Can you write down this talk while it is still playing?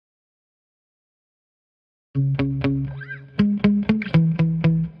Yeah.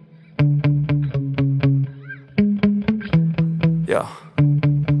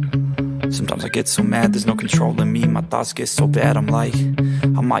 Sometimes I get so mad, there's no controlling me. My thoughts get so bad, I'm like,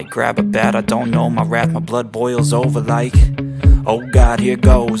 I might grab a bat, I don't know. My wrath, my blood boils over like, oh God, here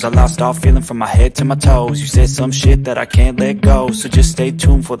goes. I lost all feeling from my head to my toes. You said some shit that I can't let go, so just stay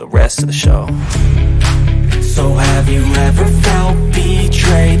tuned for the rest of the show. So have you ever felt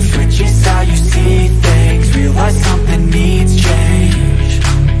betrayed? Switches how you see things, realize something needs change.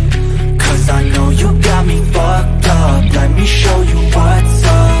 Cause I know you got me fucked up, let me show you what's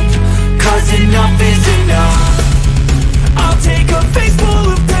up. Cause enough is enough. I'll take a face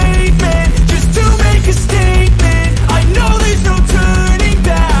full of pavement just to make a statement. I know there's no turning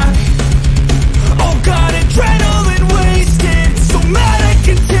back. Oh God, adrenaline wasted, so mad I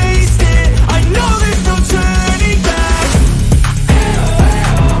can taste it. I know there's no turning back.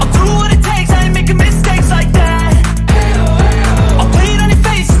 I'll do what it takes, I ain't making mistakes like that. I'll bleed on your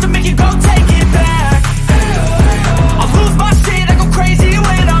face to make you go take it back. I'll lose my shit, I go crazy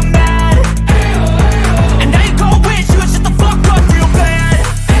when I'm mad. And now you go wish you would shut the fuck up real bad.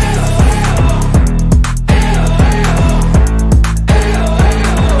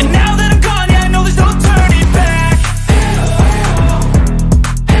 And now that I'm gone, yeah, I know there's no turning back.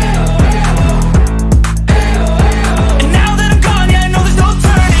 And now that I'm gone, yeah, I know there's no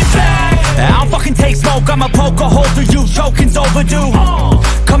turning back. I don't fucking take smoke, I'ma poke a hole through you. Choking's overdue.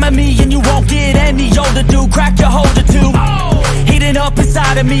 Come at me and you won't get any older, dude. Crack your holder too. Heating up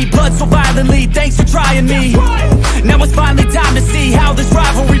inside of me, blood so violently. Thanks for trying me. Now it's finally time to see how this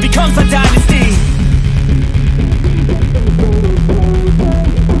rivalry becomes a dynasty.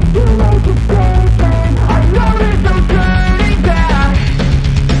 I know there's no turning back.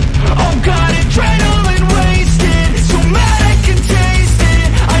 Oh God, adrenaline wasted, so mad I can taste it.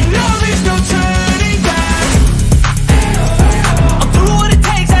 I know there's no turning back. I'll do what it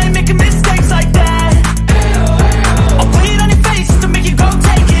takes, I ain't making mistakes like that. I'll bleed on your face to make you go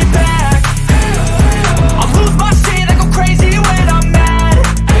take it back. I'll lose my shit, I go crazy when I'm mad.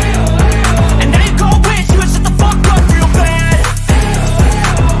 And now you go wish you would shut the fuck up real bad.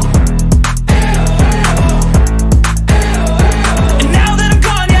 And now that I'm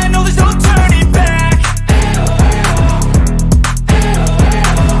gone, yeah, I know there's no turning back.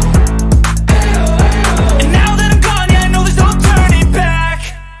 And now that I'm gone, yeah, I know there's no turning back.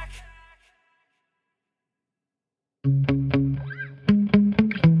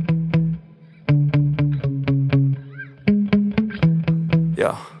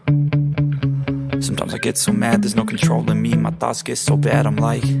 Yeah. Sometimes I get so mad, there's no controlling me. My thoughts get so bad, I'm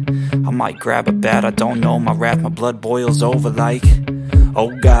like, I might grab a bat, I don't know. My wrath, my blood boils over like,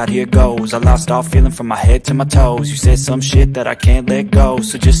 oh God, here goes. I lost all feeling from my head to my toes. You said some shit that I can't let go,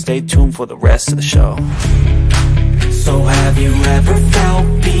 so just stay tuned for the rest of the show. So have you ever felt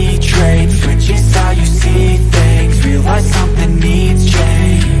betrayed? Switches how you see things, realize something needs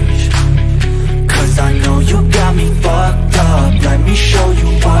change. Cause I know you got me fucked up, let me show you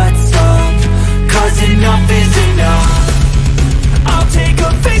what's up. Cause enough is enough. I'll take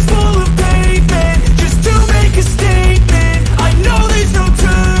a face full of pavement just to make a statement. I know there's no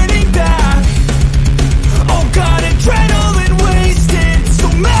turning back. Oh God, adrenaline wasted, so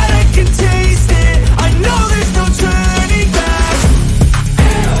mad I can taste it. I know there's no turning back.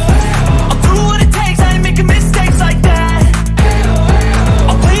 I'll do what it takes, I ain't making mistakes like that.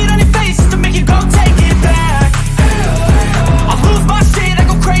 I'll bleed on your face to make you go take it back. I'll lose my shit, I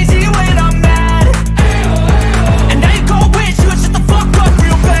go crazy when I'm mad. And now you go wish you would shut the fuck up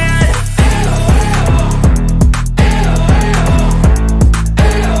real bad.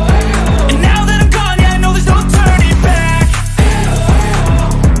 And now that I'm gone, yeah, I know there's no turning back.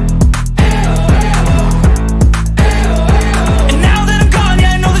 And now that I'm gone,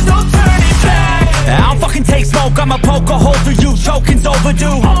 yeah, I know there's no turning back. I don't fucking take smoke, I'ma poke a hole through you. Choking's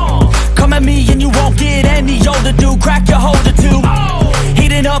overdue. Come at me and you won't get any older, dude. Crack your holder too.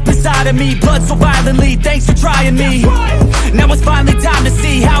 Heating up inside of me, blood so violently. Thanks for trying me. Now it's finally time to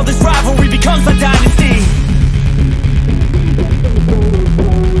see how this rivalry becomes a dynasty.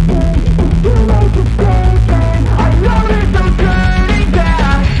 I know there's no turning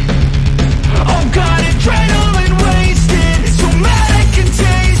back. Oh God, adrenaline wasted, so mad I can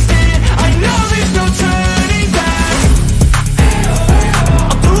taste it. I know there's no turning back.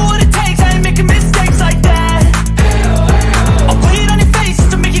 I'll do what it takes, I ain't making mistakes like that. I'll bleed on your face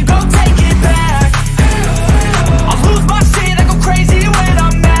to make you go take it back. I'll lose my shit, I go crazy when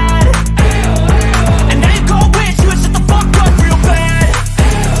I'm mad. And now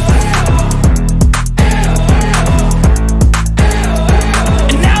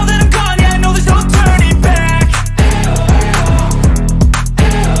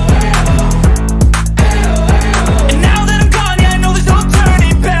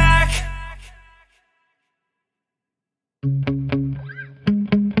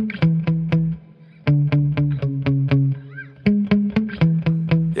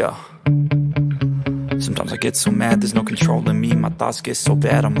get so mad, there's no controlling me. My thoughts get so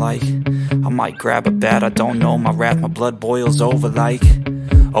bad, I'm like, I might grab a bat, I don't know. My wrath, my blood boils over like,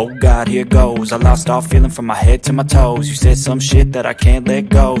 oh God, here goes. I lost all feeling from my head to my toes. You said some shit that I can't let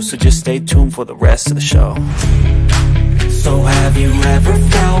go, so just stay tuned for the rest of the show. So have you ever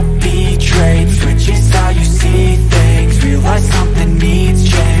felt betrayed? Switches how you see things, realize something needs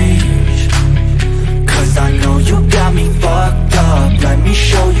change. Cause I know you got me fucked up, let me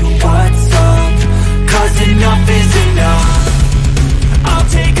show you what's up. Cause enough is enough. I'll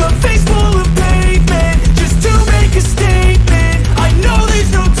take a face full of pavement just to make a statement. I know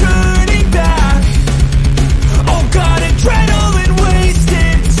there's no turning back. Oh God, adrenaline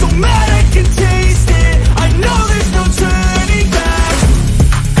wasted, so mad I can taste it. I know there's no turning back.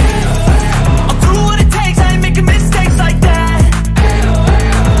 I'll do what it takes, I ain't making mistakes like that.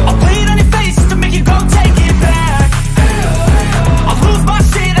 I'll play it on your face to make you go take it back. I'll lose my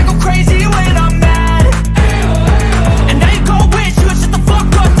shit, I go crazy when I'm mad. And now you gon' wish you would shut the fuck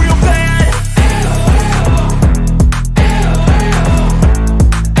up real bad.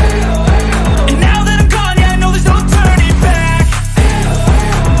 And now that I'm gone, yeah, I know there's no turning back.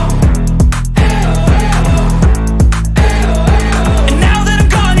 And now that I'm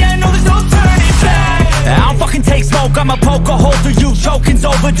gone, yeah, I know there's no turning back. I don't fucking take smoke, I'ma poke a hole through you, choking's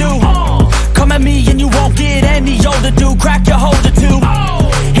overdue. Come at me and you won't get any older, dude. Crack your holder too.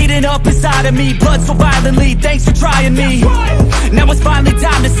 Heating up inside of me, blood so violently, thanks for trying me. Now it's finally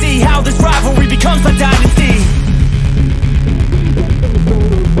time to see how this rivalry becomes a dynasty.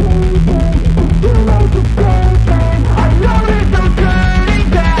 I know there's no turning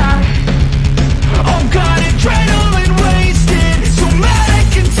back. Oh God, adrenaline wasted, so mad I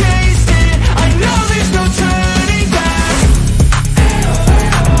can taste it. I know there's no turning back.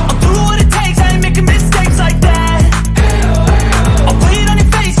 I'll do what it takes, I ain't making mistakes like that. I'll play it on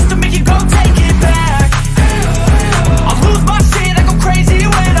your face to make you go take it back. I'll lose my shit, I go crazy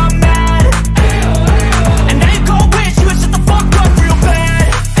when I'm mad. And now you gon' wish you would shut the fuck up real bad.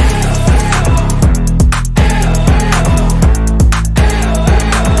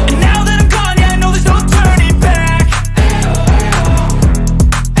 And now that I'm gone, yeah, I know there's no turning back.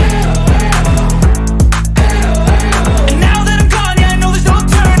 And now that I'm gone, yeah, I know there's no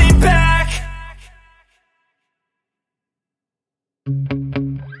turning back.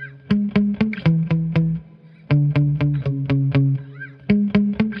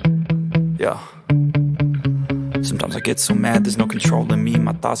 Yeah. Sometimes I get so mad, there's no controlling me.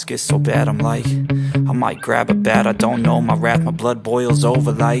 My thoughts get so bad, I'm like, I might grab a bat, I don't know. My wrath, my blood boils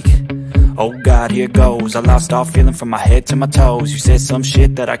over like, oh God, here goes. I lost all feeling from my head to my toes. You said some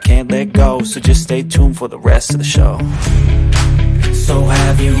shit that I can't let go, so just stay tuned for the rest of the show. So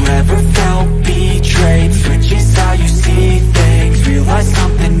have you ever felt betrayed? Switches how you see things, realize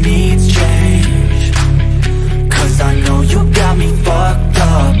something needs change. Cause I know you got me fucked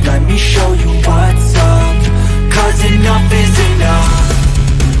up, let me show you what's up. Cause enough is enough.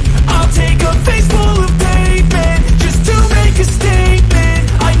 I'll take a face full of pavement just to make a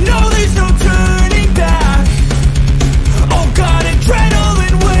statement. I know there's no turning back. Oh God,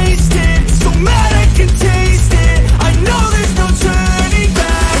 adrenaline wasted, so mad I can taste it. I know there's no turning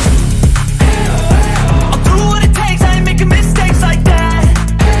back. I'll do what it takes, I ain't making mistakes like that.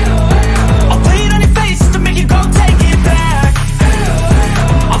 I'll play it on your face to make you go take it back.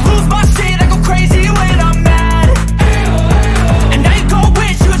 I'll lose my shit, I go crazy when I'm mad. And now you gon'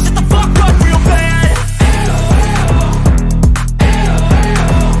 wish you would shut the fuck up real bad.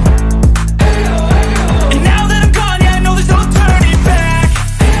 And now that I'm gone, yeah, I know there's no turning back.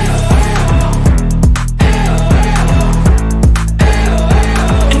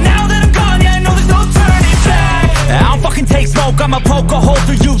 And now that I'm gone, yeah, I know there's no turning back. I don't fucking take smoke, I'ma poke a hole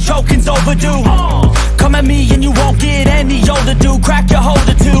through you, choking's overdue. Come at me and you won't get any older, dude. Crack your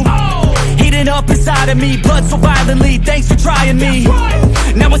holder too. Heating up inside of me, blood so violently, thanks for trying me.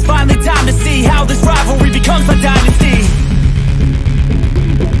 Now it's finally time to see how this rivalry becomes a dynasty.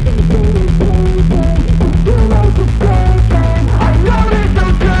 I know there's no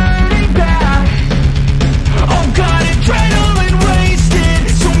turning back. Oh God, adrenaline wasted,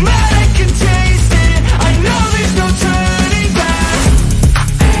 so mad I can taste it. I know there's no turning back.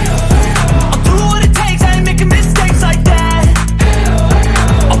 I'll do what it takes, I ain't making mistakes like that.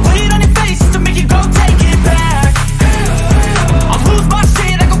 I'll play it on your face to make you go take it back. I'll lose my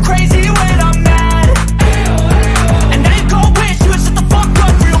shit, I go crazy when I'm mad. And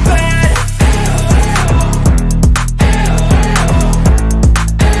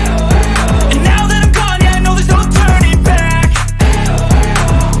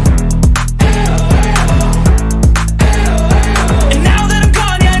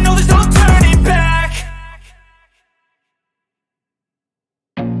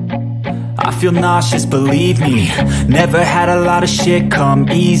feel nauseous, believe me. Never had a lot of shit come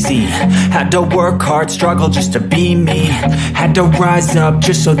easy. Had to work hard, struggle just to be me. Had to rise up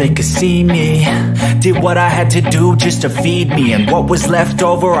just so they could see me. Did what I had to do just to feed me. And what was left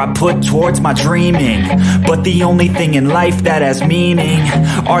over I put towards my dreaming. But the only thing in life that has meaning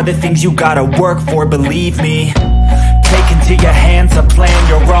are the things you gotta work for, believe me. Take into your hands a plan,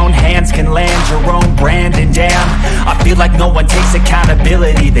 your own hands can land your own brand. And damn, I feel like no one takes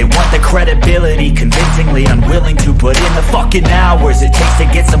accountability. They want the credibility, convincingly unwilling to put in the fucking hours it takes to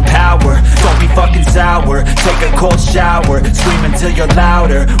get some power. Don't be fucking sour, take a cold shower. Scream until you're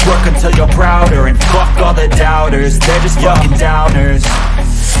louder, work until you're prouder. And fuck all the doubters, they're just fucking downers.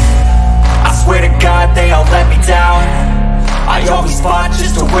 I swear to God they all let me down. I always fought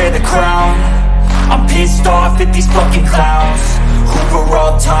just to wear the crown. I'm pissed off at these fucking clowns who were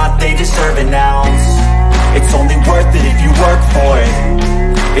all taught they deserve an ounce. It's only worth it if you work for it.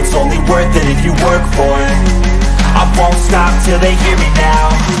 It's only worth it if you work for it. I won't stop till they hear me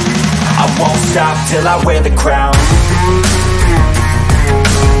now. I won't stop till I wear the crown.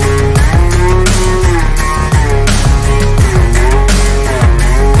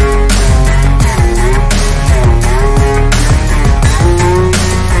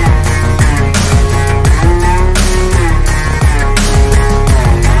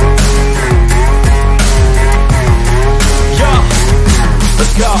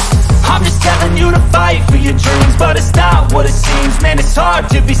 I'm just telling you to fight for your dreams, but it's not what it seems. Man, it's hard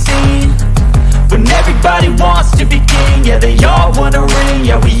to be seen when everybody wants to be king. Yeah, they all wanna ring,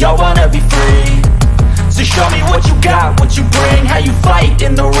 yeah, we all wanna be free. So show me what you got, what you bring. How you fight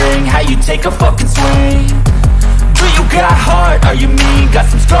in the ring, how you take a fucking swing. Do you got heart, are you mean? Got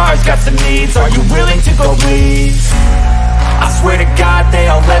some scars, got some needs, are you willing to go bleed? I swear to God they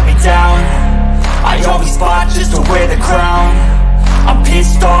all let me down. I always fought just to wear the crown. I'm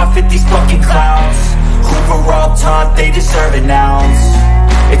pissed off at these fucking clowns who were all taught they deserve an ounce.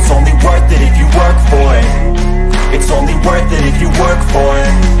 It's only worth it if you work for it. It's only worth it if you work for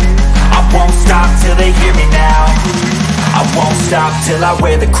it. I won't stop till they hear me now. I won't stop till I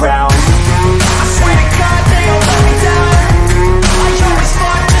wear the crown. I swear to God they all let me down. I always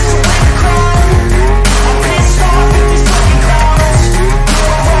fought just to wear the crown. I'm pissed off at these fucking clowns who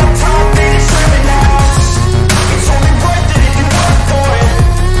were all taught they deserve an ounce. It's only worth it if you work for it.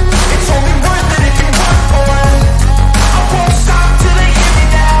 It's only worth it if you work for it. I won't stop till they hear me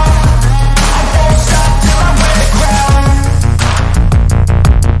now. I won't stop till I wear the crown.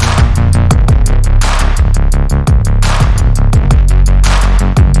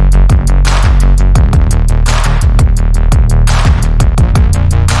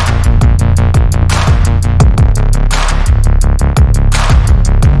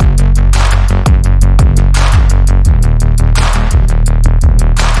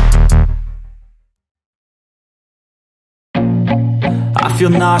 I feel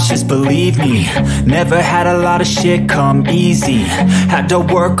nauseous, believe me. Never had a lot of shit come easy. Had to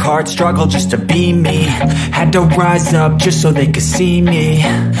work hard, struggle just to be me. Had to rise up just so they could see me.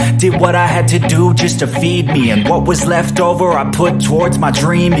 Did what I had to do just to feed me. And what was left over I put towards my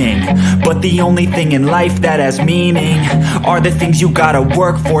dreaming. But the only thing in life that has meaning are the things you gotta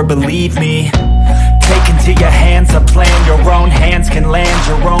work for, believe me. Take into your hands a plan, your own hands can land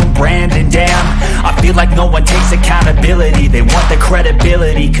your own brand. And damn, I feel like no one takes accountability. They want the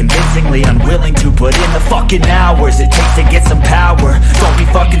credibility, convincingly unwilling to put in the fucking hours it takes to get some power. Don't be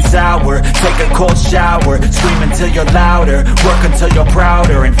fucking sour, take a cold shower. Scream until you're louder, work until you're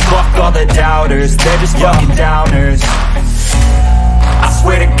prouder. And fuck all the doubters, they're just fucking downers. I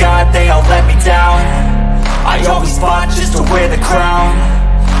swear to God they all let me down. I always fought just to wear the crown.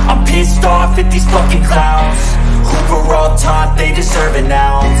 I'm pissed off at these fucking clowns who were all taught they deserve an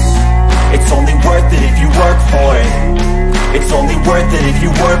ounce. It's only worth it if you work for it. It's only worth it if you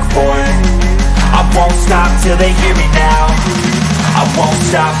work for it. I won't stop till they hear me now. I won't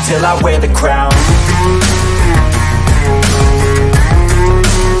stop till I wear the crown.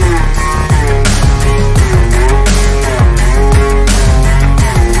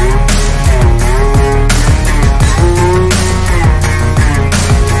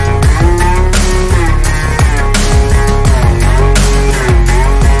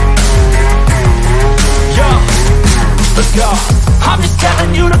 I'm just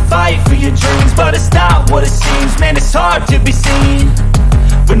telling you to fight for your dreams, but it's not what it seems. Man, it's hard to be seen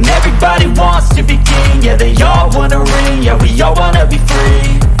when everybody wants to be king. Yeah, they all wanna ring, yeah, we all wanna be free.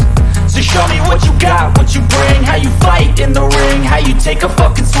 So show me what you got, what you bring. How you fight in the ring, how you take a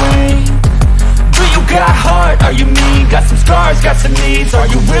fucking swing. Do you got heart, are you mean? Got some scars, got some needs, are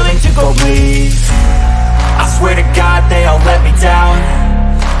you willing to go bleed? I swear to God they all